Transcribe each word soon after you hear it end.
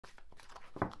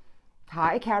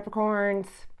Hi, Capricorns.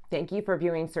 Thank you for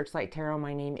viewing Searchlight Tarot.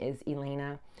 My name is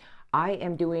Elena. I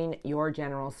am doing your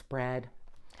general spread.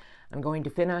 I'm going to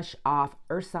finish off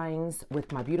Earth signs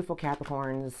with my beautiful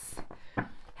Capricorns.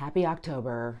 Happy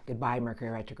October. Goodbye, Mercury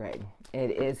retrograde.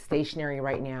 It is stationary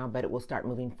right now, but it will start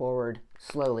moving forward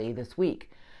slowly this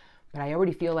week. But I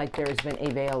already feel like there's been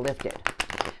a veil lifted.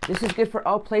 This is good for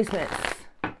all placements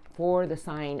for the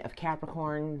sign of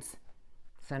Capricorns,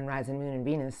 Sun, Rising, Moon, and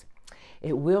Venus.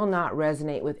 It will not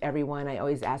resonate with everyone. I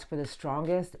always ask for the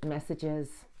strongest messages.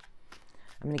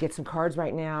 I'm going to get some cards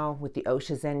right now with the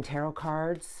Osho Zen Tarot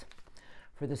cards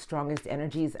for the strongest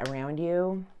energies around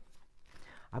you.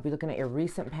 I'll be looking at your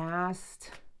recent past,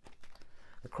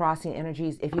 the crossing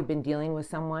energies if you've been dealing with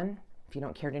someone. If you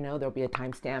don't care to know, there'll be a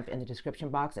timestamp in the description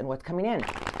box and what's coming in.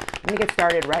 Let me get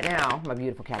started right now, my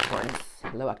beautiful Capricorns.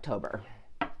 Hello, October.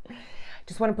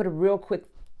 Just want to put a real quick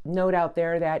note out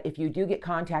there that if you do get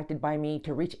contacted by me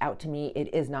to reach out to me,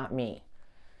 it is not me.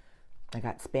 I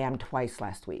got spammed twice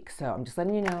last week, so I'm just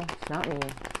letting you know it's not me.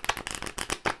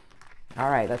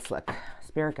 All right, let's look.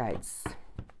 Spirit guides.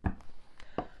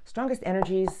 Strongest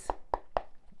energies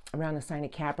around the sign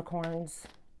of Capricorns.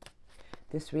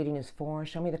 This reading is for,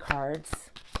 show me the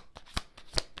cards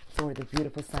for the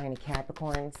beautiful sign of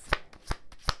Capricorns.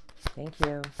 Thank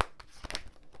you.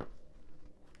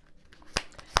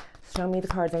 Show me the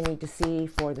cards I need to see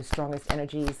for the strongest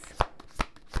energies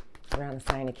around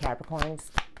the sign of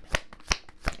Capricorns.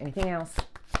 Anything else?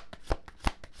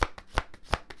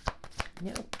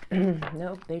 Nope.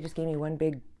 Nope. They just gave me one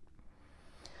big,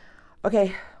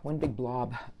 one big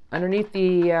blob. Underneath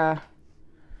the,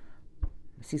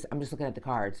 see, I'm just looking at the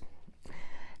cards.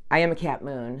 I am a Cap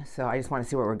Moon, so I just want to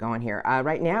see where we're going here.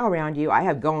 Right now around you, I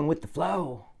have going with the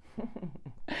flow.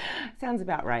 Sounds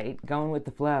about right. Going with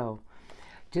the flow.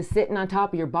 Just sitting on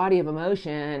top of your body of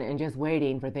emotion and just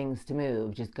waiting for things to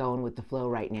move. Just going with the flow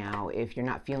right now. If you're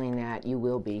not feeling that, you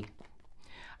will be.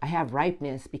 I have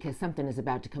ripeness because something is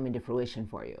about to come into fruition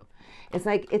for you.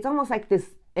 It's almost like this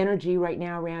energy right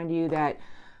now around you that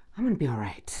I'm going to be all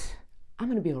right. I'm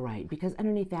going to be all right. Because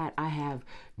underneath that, I have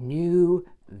new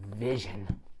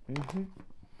vision.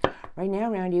 Right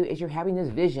now around you is you're having this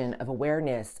vision of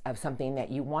awareness of something that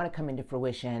you want to come into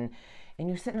fruition. And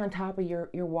you're sitting on top of your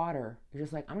water. You're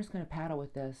just like, I'm just going to paddle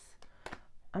with this.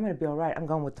 I'm going to be all right. I'm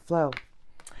going with the flow.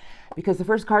 Because the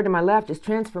first card to my left is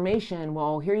transformation.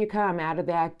 Well, here you come out of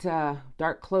that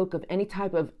dark cloak of any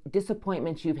type of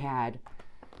disappointments you've had.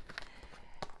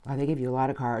 Wow, they give you a lot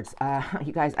of cards.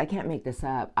 You guys, I can't make this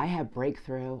up. I have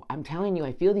breakthrough. I'm telling you,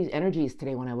 I feel these energies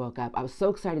today when I woke up. I was so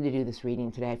excited to do this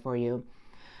reading today for you.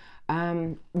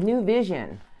 New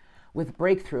vision with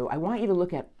breakthrough. I want you to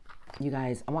look at, you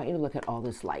guys, I want you to look at all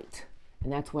this light.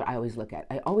 And that's what I always look at.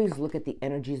 I always look at the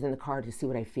energies in the card to see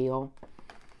what I feel.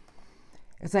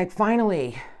 It's like,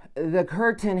 finally, the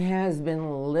curtain has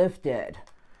been lifted.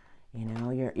 You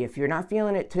know, if you're not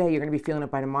feeling it today, you're going to be feeling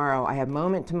it by tomorrow. I have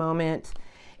moment to moment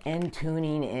and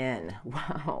tuning in.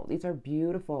 Wow, these are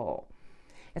beautiful.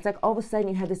 It's like all of a sudden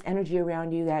you have this energy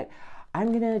around you that I'm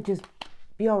going to just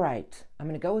be all right. I'm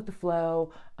going to go with the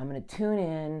flow. I'm going to tune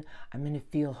in. I'm going to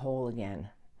feel whole again.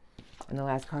 And the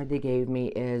last card they gave me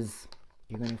is,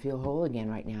 you're going to feel whole again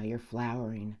right now. You're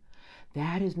flowering.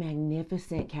 That is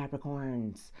magnificent,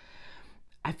 Capricorns.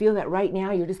 I feel that right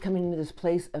now you're just coming into this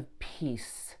place of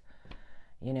peace,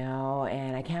 you know,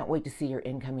 and I can't wait to see your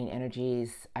incoming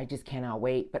energies. I just cannot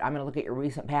wait. But I'm going to look at your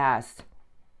recent past.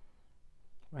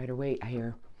 Right or wait, I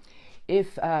hear.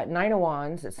 If Nine of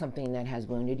Wands, it's something that has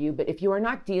wounded you. But if you are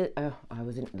not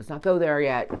let's not go there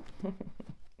yet.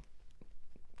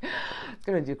 It's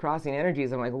going to do crossing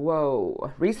energies. I'm like,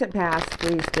 whoa. Recent past,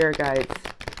 please, spirit guides.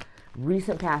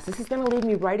 Recent past. This is going to lead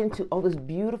me right into all this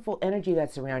beautiful energy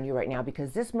that's around you right now,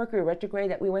 because this Mercury retrograde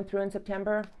that we went through in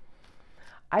September,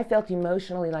 I felt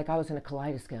emotionally like I was in a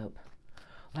kaleidoscope.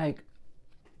 Like,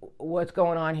 what's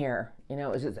going on here? You know,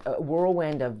 it was just a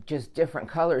whirlwind of just different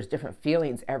colors, different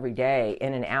feelings every day,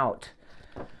 in and out.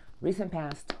 Recent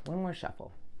past. One more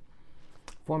shuffle.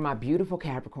 For my beautiful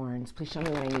Capricorns, please show me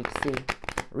what I need to see.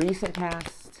 Recent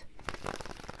past.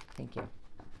 Thank you.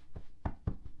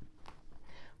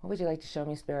 What would you like to show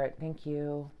me, Spirit? Thank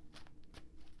you.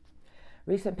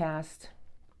 Recent past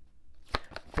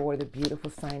for the beautiful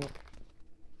sign of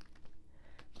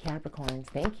Capricorns.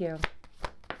 Thank you.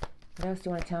 What else do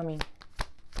you want to tell me?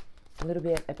 A little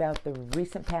bit about the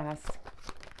recent past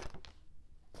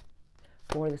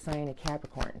for the sign of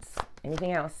Capricorns.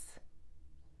 Anything else?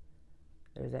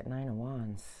 There's that Nine of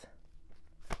Wands.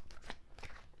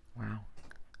 Wow.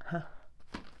 Huh.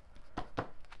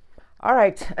 All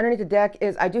right, underneath the deck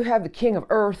is, I do have the King of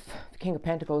Earth, the King of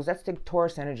Pentacles. That's the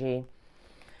Taurus energy.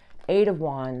 Eight of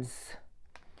Wands.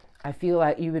 I feel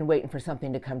like you've been waiting for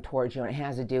something to come towards you, and it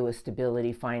has to do with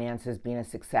stability, finances, being a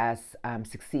success,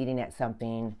 succeeding at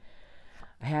something.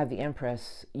 I have the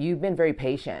Empress. You've been very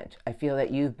patient. I feel that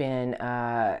you've been,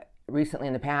 recently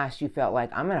in the past, you felt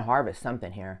like, I'm going to harvest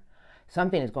something here.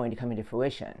 Something is going to come into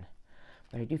fruition.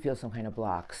 But I do feel some kind of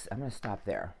blocks. I'm going to stop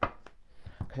there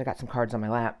because I got some cards on my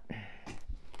lap.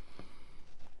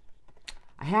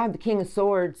 I have the King of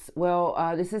Swords. Well,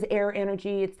 this is air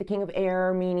energy. It's the King of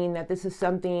Air, meaning that this is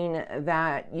something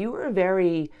that you were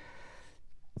very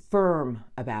firm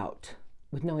about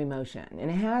with no emotion. And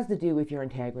it has to do with your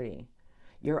integrity,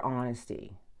 your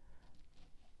honesty.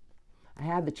 I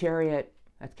have the Chariot.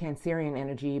 That's Cancerian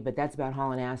energy, but that's about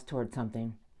hauling ass towards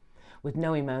something with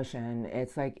no emotion.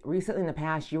 It's like recently in the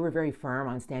past, you were very firm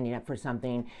on standing up for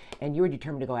something and you were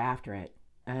determined to go after it.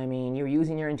 I mean, you were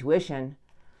using your intuition.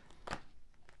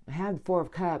 I have the Four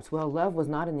of Cups. Well, love was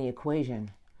not in the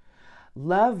equation.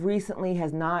 Love recently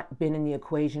has not been in the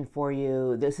equation for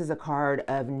you. This is a card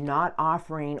of not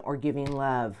offering or giving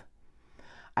love.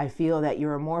 I feel that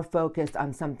you're more focused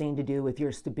on something to do with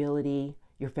your stability,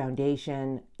 your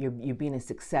foundation, you being a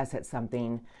success at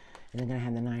something. And then I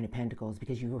have the Nine of Pentacles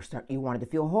because you wanted to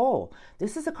feel whole.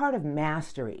 This is a card of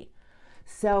mastery,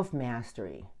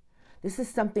 self-mastery. This is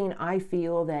something I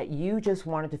feel that you just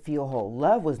wanted to feel whole.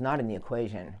 Love was not in the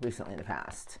equation recently in the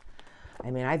past.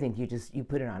 I mean, I think you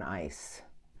put it on ice.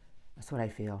 That's what I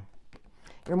feel.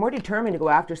 You're more determined to go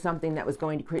after something that was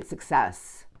going to create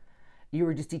success. You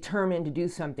were just determined to do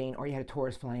something, or you had a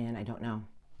Taurus fly in, I don't know.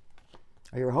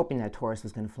 Or you were hoping that Taurus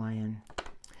was going to fly in.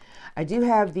 I do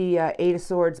have the Eight of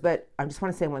Swords, but I just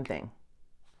want to say one thing.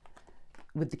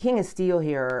 With the King of Steel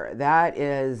here, that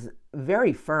is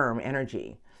very firm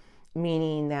energy,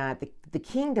 meaning that the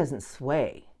king doesn't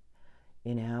sway.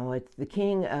 You know, it's the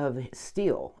King of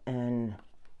Steel. And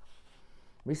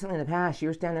recently in the past, you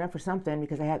were standing up for something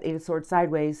because I have Eight of Swords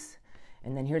sideways.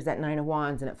 And then here's that Nine of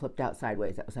Wands, and it flipped out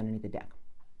sideways. That was underneath the deck.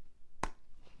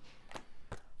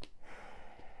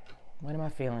 What am I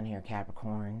feeling here,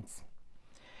 Capricorns?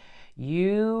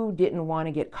 You didn't want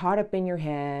to get caught up in your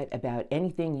head about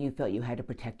anything you felt you had to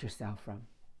protect yourself from.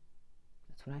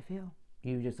 That's what I feel.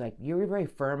 You were very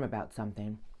firm about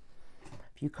something.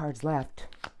 A few cards left.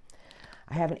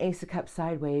 I have an Ace of Cups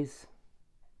sideways.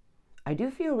 I do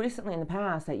feel recently in the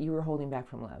past that you were holding back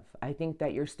from love. I think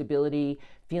that your stability,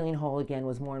 feeling whole again,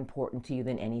 was more important to you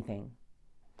than anything.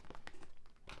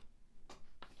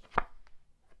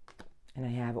 And I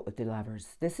have it with the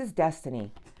Lovers. This is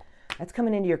destiny. That's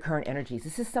coming into your current energies.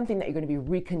 This is something that you're going to be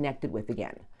reconnected with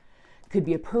again. Could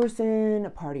be a person, a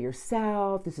part of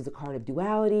yourself. This is a card of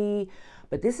duality.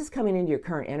 But this is coming into your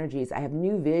current energies. I have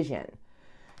new vision,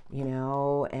 you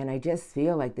know, and I just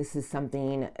feel like this is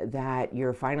something that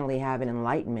you're finally having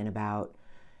enlightenment about,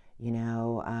 you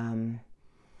know.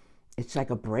 It's like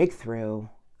a breakthrough.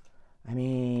 I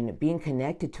mean, being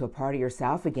connected to a part of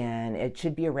yourself again. It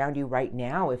should be around you right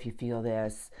now if you feel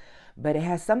this. But it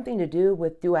has something to do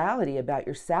with duality about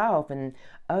yourself and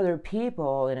other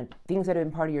people and things that have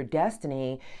been part of your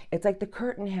destiny. It's like the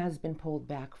curtain has been pulled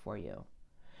back for you.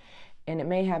 And it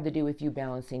may have to do with you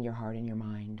balancing your heart and your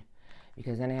mind.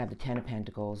 Because then I have the Ten of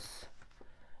Pentacles,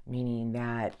 meaning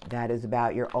that is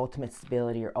about your ultimate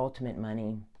stability, your ultimate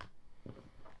money.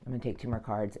 I'm going to take two more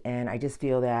cards. And I just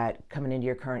feel that coming into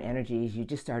your current energies, you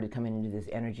just started coming into this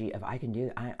energy of,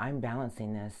 I'm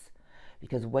balancing this.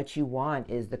 Because what you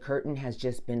want is the curtain has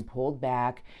just been pulled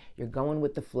back. You're going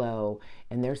with the flow.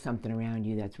 And there's something around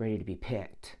you that's ready to be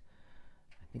picked.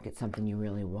 I think it's something you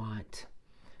really want.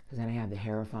 Because then I have the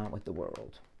Hierophant with the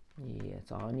World. Yeah,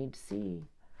 that's all I need to see.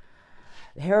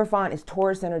 The Hierophant is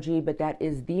Taurus energy, but that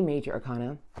is the major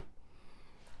arcana.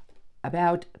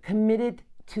 About committed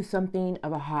to something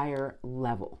of a higher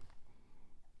level.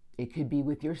 It could be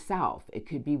with yourself. It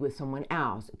could be with someone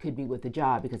else. It could be with a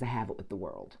job, because I have it with the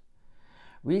World.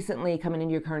 Recently, coming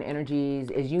into your current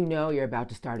energies, as you know you're about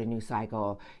to start a new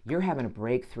cycle, you're having a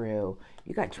breakthrough.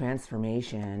 You got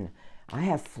transformation. I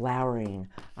have flowering.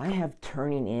 I have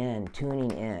turning in, tuning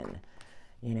in,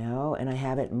 you know, and I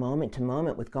have it moment to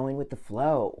moment with going with the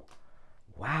flow.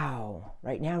 Wow.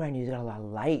 Right now, around you've got a lot of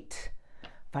light.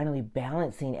 Finally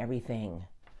balancing everything.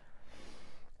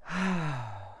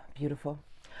 Beautiful.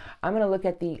 I'm going to look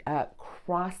at the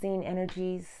crossing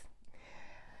energies.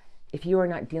 If you are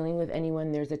not dealing with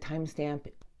anyone, there's a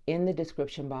timestamp in the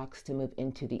description box to move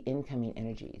into the incoming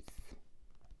energies.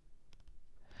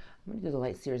 I'm going to do the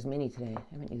Light Seers Mini today.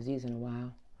 I haven't used these in a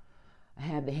while. I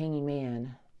have the Hanging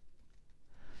Man.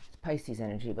 It's Pisces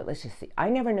energy, but let's just see. I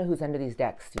never know who's under these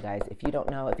decks, you guys. If you don't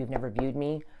know, if you've never viewed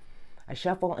me, I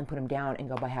shuffle and put them down and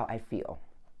go by how I feel.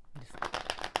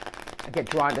 I get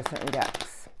drawn to certain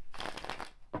decks.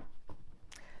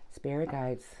 Spirit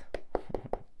guides.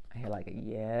 I hear like a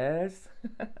yes.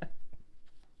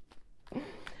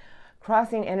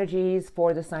 Crossing energies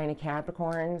for the sign of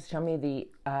Capricorns. Show me the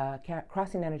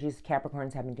crossing energies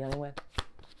Capricorns have been dealing with.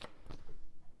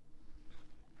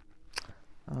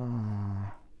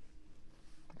 Oh,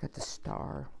 I got the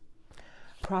star.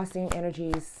 Crossing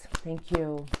energies, thank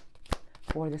you,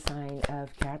 for the sign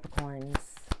of Capricorns.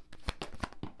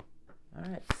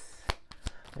 All right.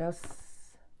 What else?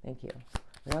 Thank you.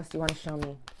 What else do you want to show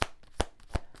me?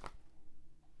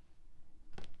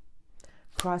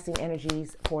 Crossing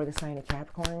energies for the sign of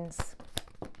Capricorns.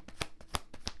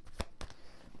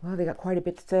 Well, they got quite a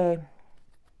bit to say.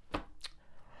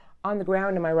 On the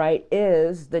ground to my right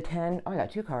is the 10. Oh, I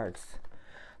got two cards.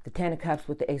 The 10 of Cups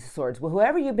with the Ace of Swords. Well,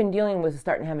 whoever you've been dealing with is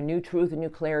starting to have a new truth, a new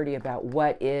clarity about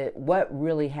what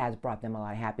really has brought them a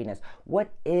lot of happiness.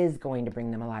 What is going to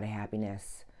bring them a lot of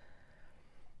happiness?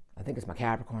 I think it's my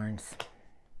Capricorns.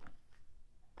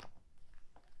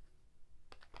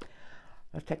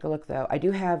 Let's take a look, though. I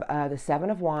do have the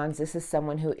 7 of Wands. This is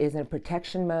someone who is in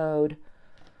protection mode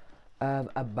of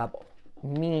a bubble,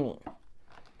 meaning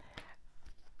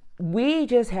we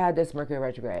just had this Mercury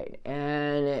retrograde,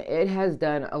 and it has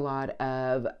done a lot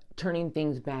of turning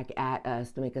things back at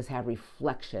us to make us have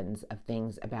reflections of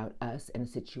things about us and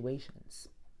situations.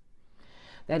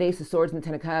 That Ace of Swords and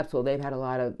 10 of Cups, well, they've had a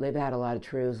lot of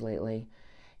truths lately,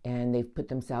 and they've put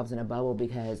themselves in a bubble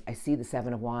because I see the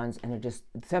 7 of Wands, and they're just,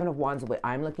 the 7 of Wands, the way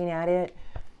I'm looking at it,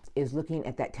 is looking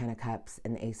at that 10 of Cups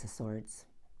and the Ace of Swords.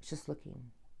 It's just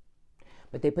looking.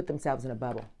 But they put themselves in a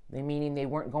bubble. Meaning they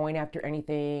weren't going after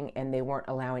anything, and they weren't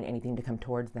allowing anything to come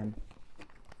towards them.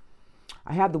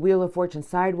 I have the Wheel of Fortune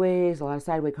sideways, a lot of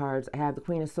sideways cards. I have the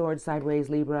Queen of Swords sideways,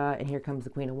 Libra, and here comes the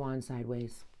Queen of Wands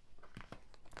sideways.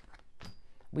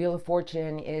 Wheel of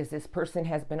Fortune is this person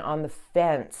has been on the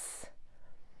fence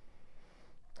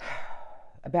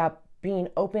about being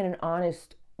open and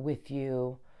honest with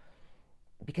you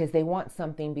because they want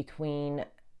something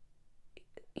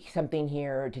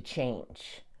here to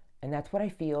change. And that's what I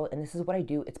feel, and this is what I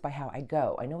do. It's by how I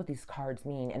go. I know what these cards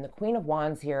mean. And the Queen of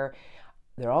Wands here,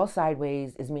 they're all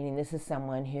sideways, is meaning this is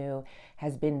someone who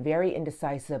has been very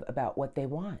indecisive about what they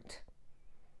want.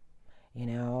 You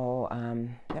know,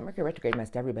 that Mercury retrograde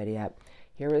messed everybody up.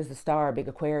 Here is the star, big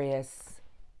Aquarius.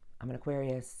 I'm an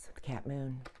Aquarius, the cat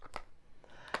moon.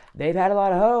 They've had a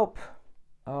lot of hope.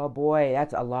 Oh boy,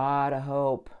 that's a lot of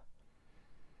hope.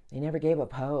 They never gave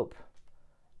up hope.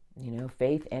 You know,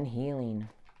 faith and healing.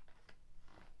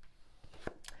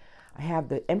 I have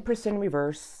the Empress in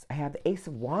reverse. I have the Ace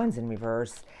of Wands in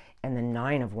reverse and the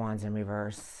 9 of Wands in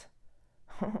reverse.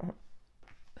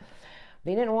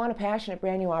 They didn't want a passionate,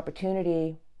 brand new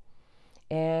opportunity.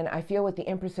 And I feel with the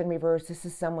Empress in reverse, this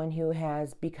is someone who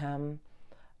has become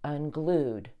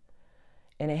unglued.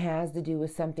 And it has to do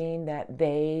with something that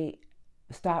they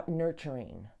stopped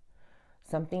nurturing.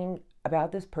 Something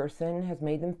about this person has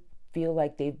made them feel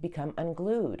like they've become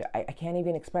unglued. I can't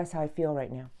even express how I feel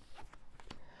right now.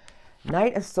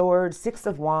 Knight of Swords, 6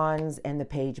 of Wands, and the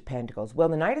Page of Pentacles. Well,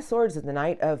 the Knight of Swords is the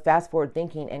Knight of fast-forward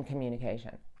thinking and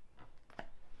communication.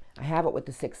 I have it with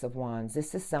the 6 of Wands.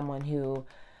 This is someone who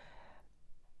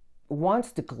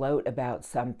wants to gloat about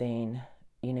something.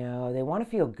 You know, they want to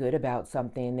feel good about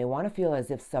something. They want to feel as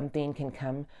if something can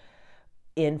come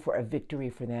in for a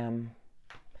victory for them.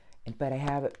 But I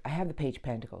have the Page of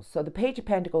Pentacles. So the Page of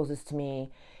Pentacles is, to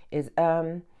me, is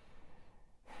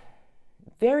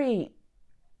very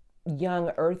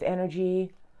young earth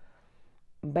energy,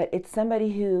 but it's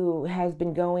somebody who has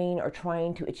been going or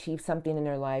trying to achieve something in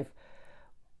their life.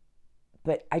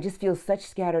 But I just feel such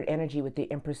scattered energy with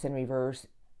the Empress in reverse.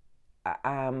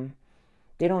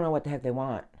 They don't know what the heck they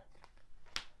want.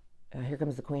 Here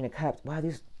comes the Queen of Cups. Wow,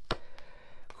 these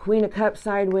Queen of Cups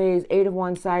sideways, 8 of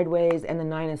Wands sideways, and the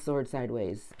 9 of Swords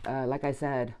sideways. Like I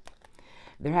said,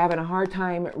 they're having a hard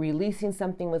time releasing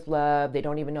something with love. They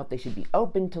don't even know if they should be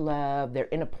open to love. They're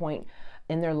in a point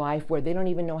in their life where they don't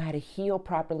even know how to heal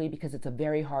properly because it's a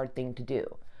very hard thing to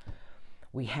do.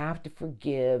 We have to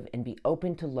forgive and be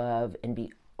open to love and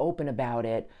be open about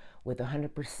it with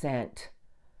 100%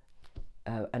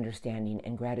 understanding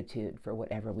and gratitude for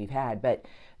whatever we've had. But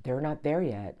they're not there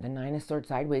yet. The 9 of Swords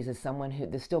sideways is someone who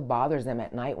this still bothers them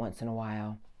at night once in a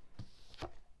while.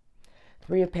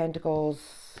 3 of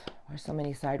Pentacles. Where's so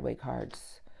many sideways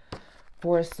cards?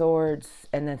 4 of Swords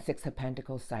and then 6 of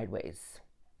Pentacles sideways.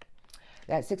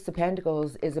 That 6 of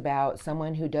Pentacles is about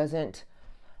someone who doesn't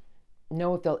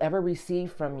know if they'll ever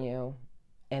receive from you,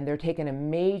 and they're taking a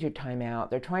major time out.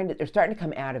 They're starting to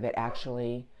come out of it,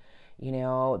 actually. You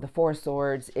know, the Four of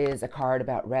Swords is a card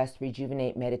about rest,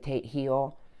 rejuvenate, meditate,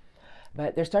 heal.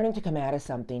 But they're starting to come out of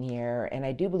something here, and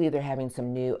I do believe they're having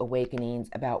some new awakenings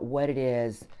about what it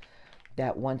is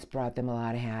that once brought them a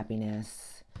lot of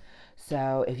happiness.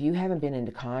 So if you haven't been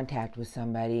into contact with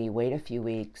somebody, wait a few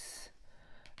weeks.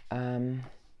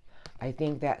 I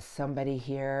think that somebody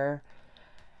here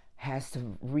has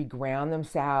to reground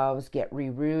themselves, get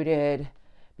rerouted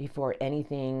before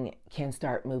anything can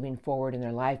start moving forward in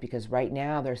their life, because right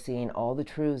now they're seeing all the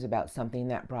truths about something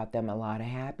that brought them a lot of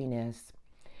happiness.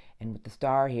 And with the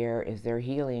star here is they're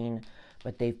healing,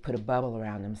 but they've put a bubble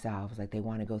around themselves. Like they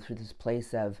want to go through this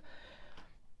place of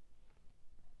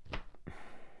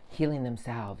healing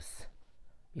themselves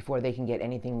before they can get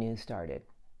anything new started.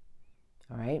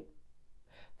 All right?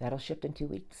 That'll shift in 2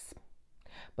 weeks.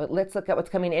 But let's look at what's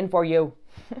coming in for you.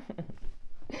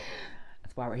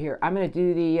 That's why we're here. I'm going to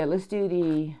do the, let's do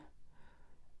the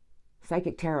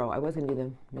Psychic Tarot. I was going to do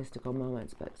the Mystical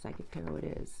Moments, but Psychic Tarot it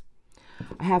is.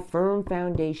 I have Firm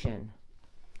Foundation.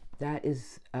 That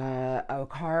is a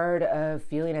card of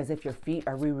feeling as if your feet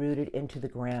are rerouted into the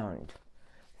ground.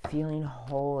 Feeling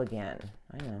whole again.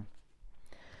 I know.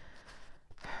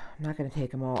 I'm not going to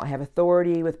take them all. I have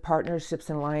Authority with Partnerships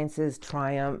and Alliances,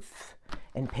 Triumph,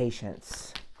 and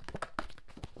Patience.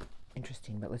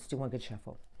 Interesting, but let's do one good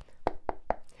shuffle.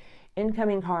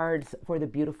 Incoming cards for the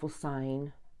beautiful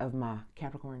sign of my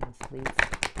Capricorns, please.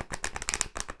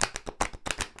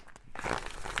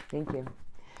 Thank you.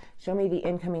 Show me the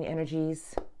incoming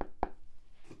energies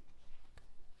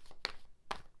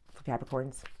for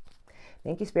Capricorns.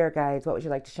 Thank you, Spirit Guides. What would you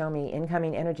like to show me?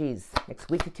 Incoming energies next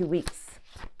week to 2 weeks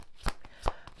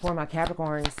for my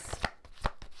Capricorns.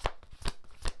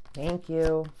 Thank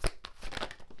you.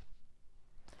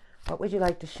 What would you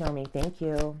like to show me? Thank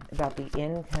you. About the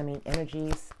incoming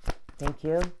energies. Thank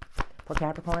you. For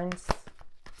Capricorns.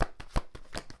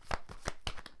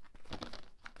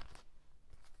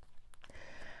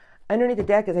 Underneath the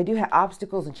deck is I do have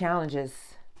obstacles and challenges.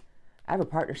 I have a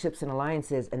Partnerships and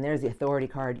Alliances, and there's the Authority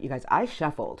card. You guys, I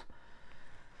shuffled.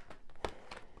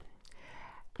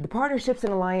 The Partnerships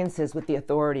and Alliances with the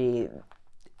Authority,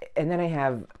 and then I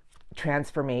have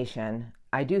Transformation.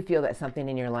 I do feel that something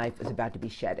in your life is about to be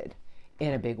shedded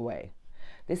in a big way.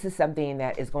 This is something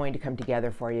that is going to come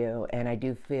together for you, and I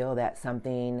do feel that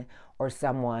something or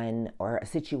someone or a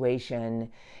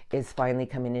situation is finally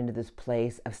coming into this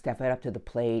place of stepping up to the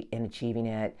plate and achieving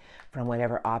it from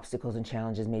whatever obstacles and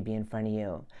challenges may be in front of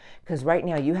you. Because right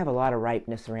now you have a lot of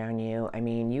ripeness around you. I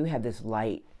mean, you have this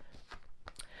light.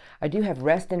 I do have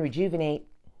Rest and Rejuvenate.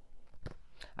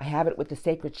 I have it with the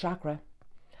Sacred Chakra.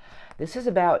 This is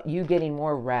about you getting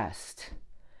more rest,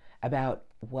 about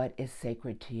what is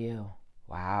sacred to you.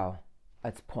 Wow,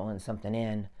 that's pulling something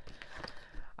in.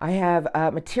 I have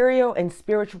Material and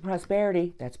Spiritual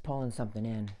Prosperity. That's pulling something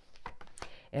in.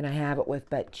 And I have it with,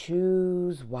 but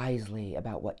choose wisely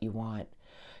about what you want.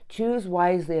 Choose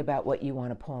wisely about what you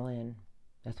want to pull in.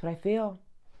 That's what I feel.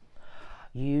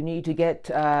 You need to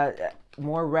get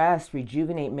more rest,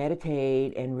 rejuvenate,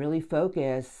 meditate, and really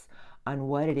focus on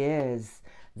what it is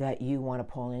that you want to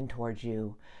pull in towards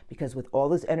you. Because with all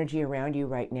this energy around you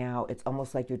right now, it's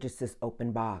almost like you're just this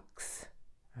open box,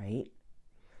 right?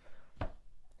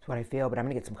 That's what I feel, but I'm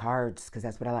going to get some cards because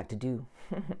that's what I like to do.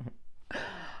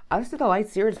 I'll just do the light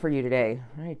series for you today.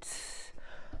 All right.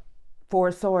 Four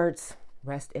of Swords,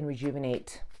 Rest and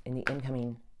Rejuvenate in the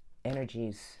incoming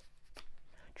energies.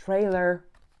 Trailer.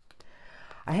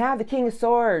 I have the King of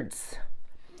Swords.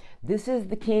 This is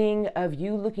the king of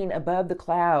you looking above the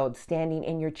clouds, standing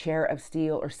in your chair of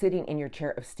steel or sitting in your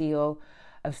chair of steel,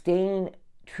 of staying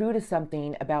true to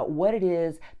something about what it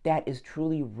is that is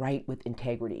truly right with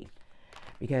integrity.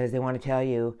 Because they want to tell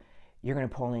you, you're going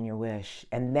to pull in your wish.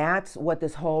 And that's what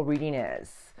this whole reading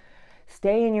is.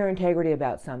 Stay in your integrity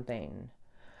about something.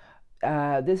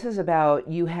 This is about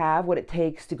you have what it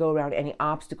takes to go around any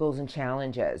obstacles and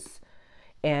challenges.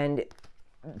 And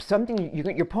something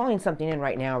you're pulling something in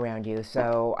right now around you,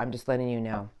 so I'm just letting you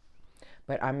know.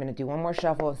 But I'm going to do one more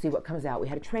shuffle and see what comes out. We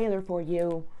had a trailer for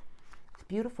you. It's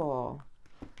beautiful.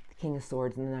 The King of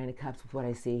Swords and the Nine of Cups with what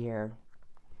I see here.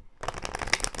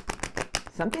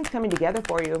 Something's coming together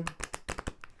for you.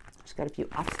 Just got a few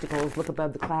obstacles. Look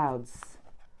above the clouds.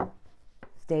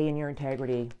 Stay in your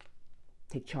integrity.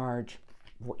 Take charge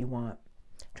of what you want.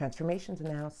 Transformations in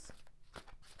the house.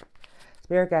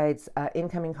 Spirit Guides,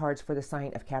 incoming cards for the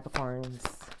sign of Capricorns.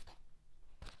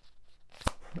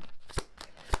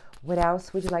 What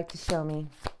else would you like to show me?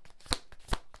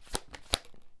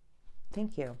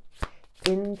 Thank you.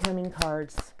 Incoming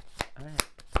cards, all right,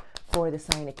 for the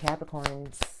sign of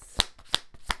Capricorns.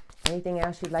 Anything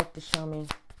else you'd like to show me?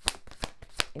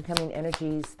 Incoming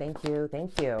energies. Thank you.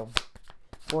 Thank you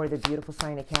for the beautiful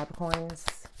sign of Capricorns.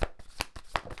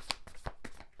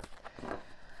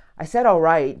 I said all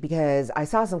right because I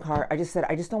saw some card. I just said,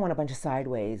 I just don't want a bunch of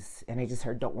sideways. And I just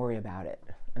heard, don't worry about it.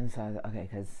 And so, okay,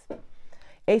 because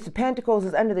Ace of Pentacles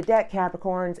is under the deck,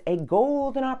 Capricorns. A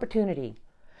golden opportunity.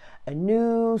 A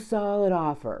new solid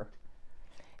offer.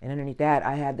 And underneath that,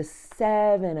 I have the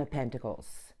Seven of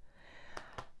Pentacles.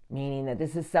 Meaning that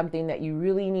this is something that you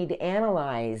really need to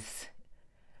analyze.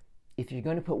 If you're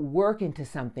going to put work into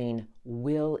something,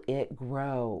 will it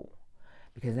grow?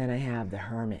 Because then I have the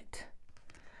Hermit.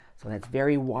 So that's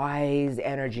very wise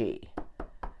energy.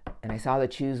 And I saw the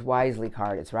Choose Wisely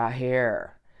card. It's right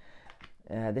here.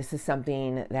 This is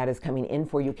something that is coming in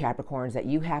for you, Capricorns, that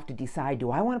you have to decide, do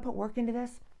I want to put work into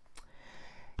this?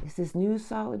 Is this new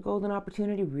solid golden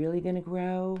opportunity really going to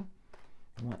grow?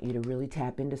 I want you to really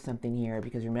tap into something here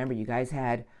because remember, you guys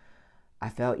had, I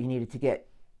felt you needed to get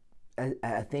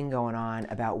a thing going on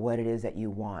about what it is that you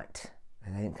want.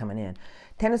 And I didn't coming in.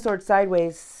 Ten of Swords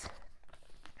sideways.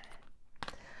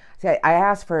 See, I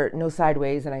asked for no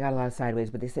sideways and I got a lot of sideways,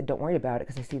 but they said don't worry about it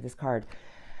because I see this card.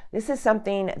 This is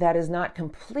something that is not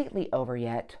completely over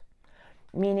yet,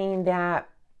 meaning that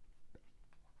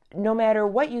no matter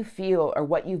what you feel or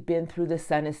what you've been through, the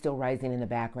sun is still rising in the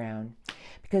background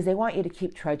because they want you to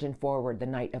keep trudging forward, the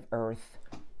Knight of Earth.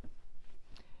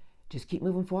 Just keep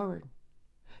moving forward.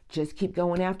 Just keep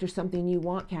going after something you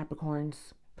want,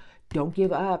 Capricorns. Don't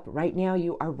give up. Right now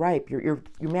you are ripe. You're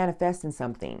manifesting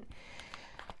something.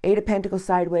 Eight of Pentacles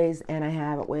sideways, and I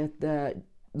have it with the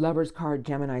Lover's card,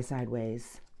 Gemini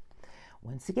sideways.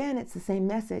 Once again, it's the same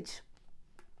message.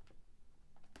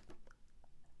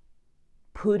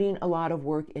 Putting a lot of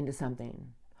work into something.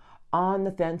 On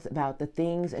the fence about the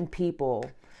things and people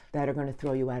that are going to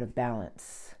throw you out of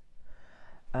balance.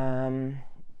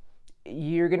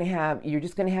 You're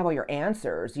just going to have all your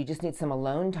answers. You just need some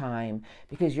alone time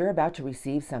because you're about to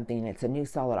receive something. It's a new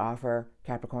solid offer,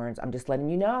 Capricorns. I'm just letting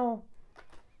you know.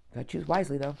 Gotta choose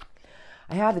wisely though.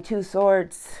 I have the Two of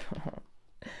Swords.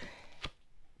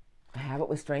 I have it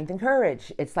with strength and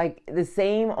courage. It's like the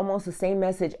same, almost the same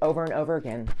message over and over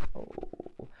again. Oh,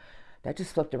 that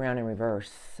just flipped around in reverse.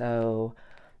 So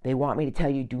they want me to tell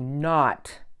you, do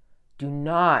not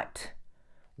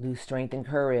lose strength and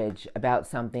courage about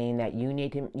something that you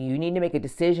need to make a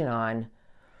decision on.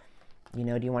 You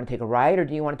know, do you want to take a right or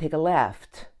do you want to take a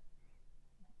left?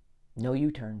 No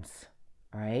U-turns.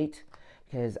 All right.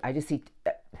 Because I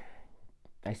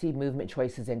see movement,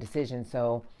 choices, and decisions.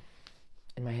 So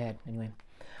in my head, anyway.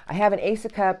 I have an Ace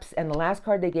of Cups, and the last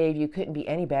card they gave you couldn't be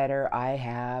any better. I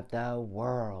have the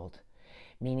World,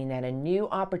 meaning that a new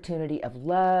opportunity of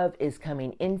love is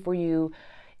coming in for you.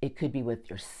 It could be with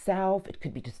yourself. It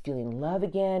could be just feeling love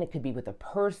again. It could be with a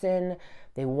person.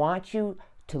 They want you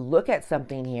to look at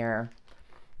something here.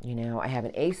 You know, I have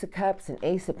an Ace of Cups, an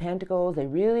Ace of Pentacles. They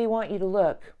really want you to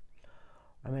look.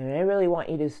 I mean, they really want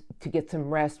you to get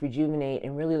some rest, rejuvenate,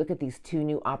 and really look at these two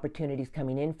new opportunities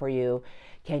coming in for you.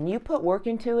 Can you put work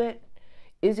into it?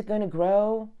 Is it going to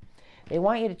grow? They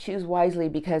want you to choose wisely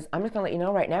because I'm just going to let you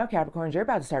know right now, Capricorns, you're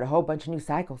about to start a whole bunch of new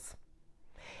cycles.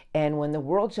 And when the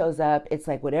World shows up, it's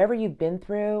like whatever you've been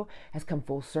through has come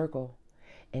full circle.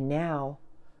 And now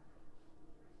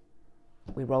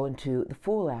we roll into the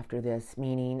Fool after this,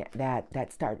 meaning that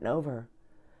that's starting over.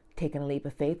 Taking a leap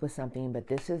of faith with something, but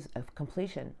this is a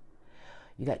completion.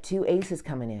 You got two aces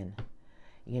coming in.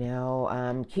 You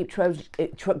know,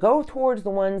 go towards the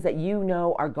ones that you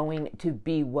know are going to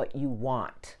be what you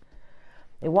want.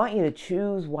 They want you to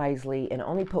choose wisely and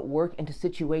only put work into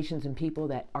situations and people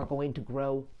that are going to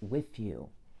grow with you.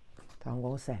 That's all I'm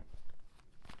going to say.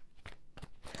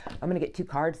 I'm going to get two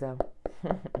cards though.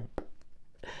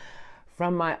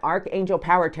 From my Archangel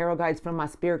Power Tarot Guides, from my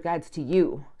Spirit Guides to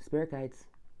you. Spirit Guides.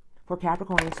 For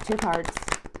Capricorns, two cards.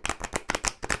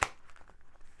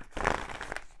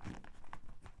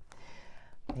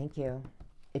 Thank you.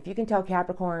 If you can tell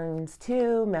Capricorns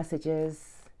two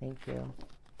messages, thank you.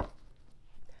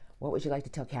 What would you like to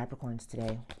tell Capricorns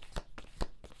today?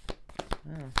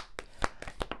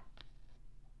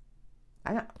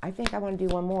 I think I want to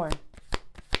do one more.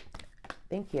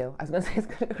 Thank you. I was going to say it's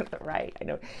going to go to the right. I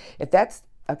know. If that's,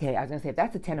 okay, I was going to say if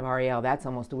that's a 10 of Ariel, that's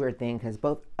almost a weird thing because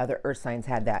both other earth signs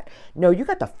had that. No, you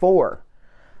got the 4.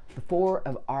 The 4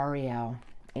 of Ariel.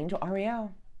 Angel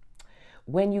Ariel.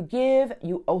 When you give,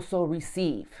 you also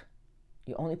receive.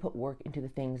 You only put work into the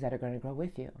things that are going to grow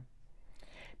with you.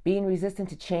 Being resistant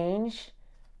to change.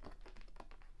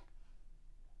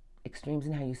 Extremes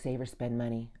in how you save or spend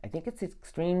money. I think it's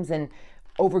extremes in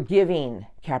overgiving,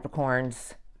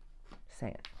 Capricorns.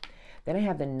 Saying. Then I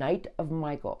have the Knight of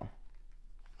Michael.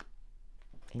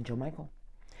 Angel Michael.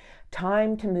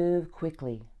 Time to move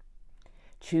quickly.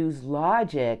 Choose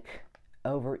logic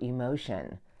over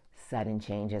emotion. Sudden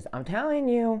changes. I'm telling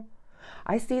you,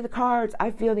 I see the cards.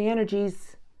 I feel the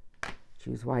energies.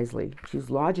 Choose wisely. Choose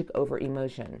logic over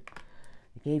emotion.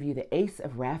 I gave you the Ace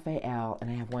of Raphael, and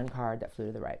I have one card that flew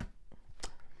to the right.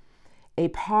 A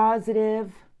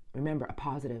positive, remember a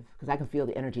positive, because I can feel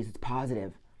the energies. It's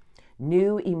positive.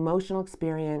 New emotional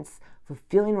experience,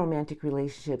 fulfilling romantic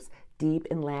relationships, deep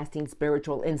and lasting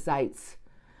spiritual insights.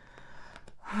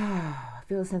 I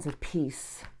feel a sense of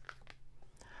peace.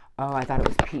 Oh, I thought it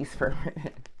was peace for a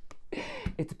minute.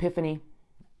 It's epiphany.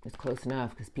 It's close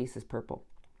enough because peace is purple.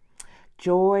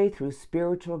 Joy through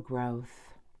spiritual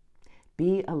growth.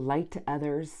 Be a light to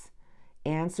others.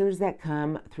 Answers that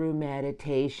come through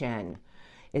meditation.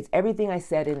 It's everything I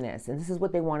said in this, and this is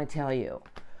what they want to tell you.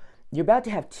 You're about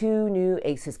to have 2 new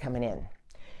aces coming in.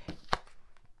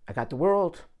 I got the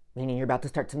World, meaning you're about to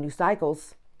start some new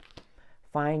cycles.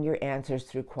 Find your answers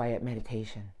through quiet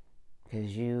meditation,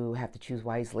 because you have to choose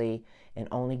wisely and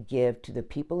only give to the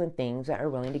people and things that are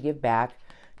willing to give back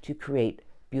to create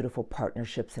beautiful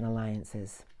partnerships and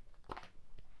alliances.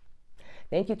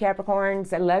 Thank you,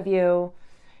 Capricorns. I love you.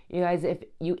 You guys, if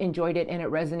you enjoyed it and it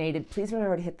resonated, please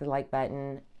remember to hit the like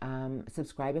button.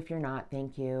 Subscribe if you're not.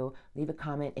 Thank you. Leave a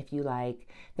comment if you like.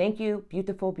 Thank you,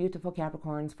 beautiful, beautiful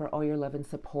Capricorns, for all your love and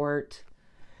support.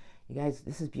 You guys,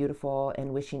 this is beautiful,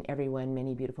 and wishing everyone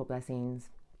many beautiful blessings.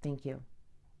 Thank you.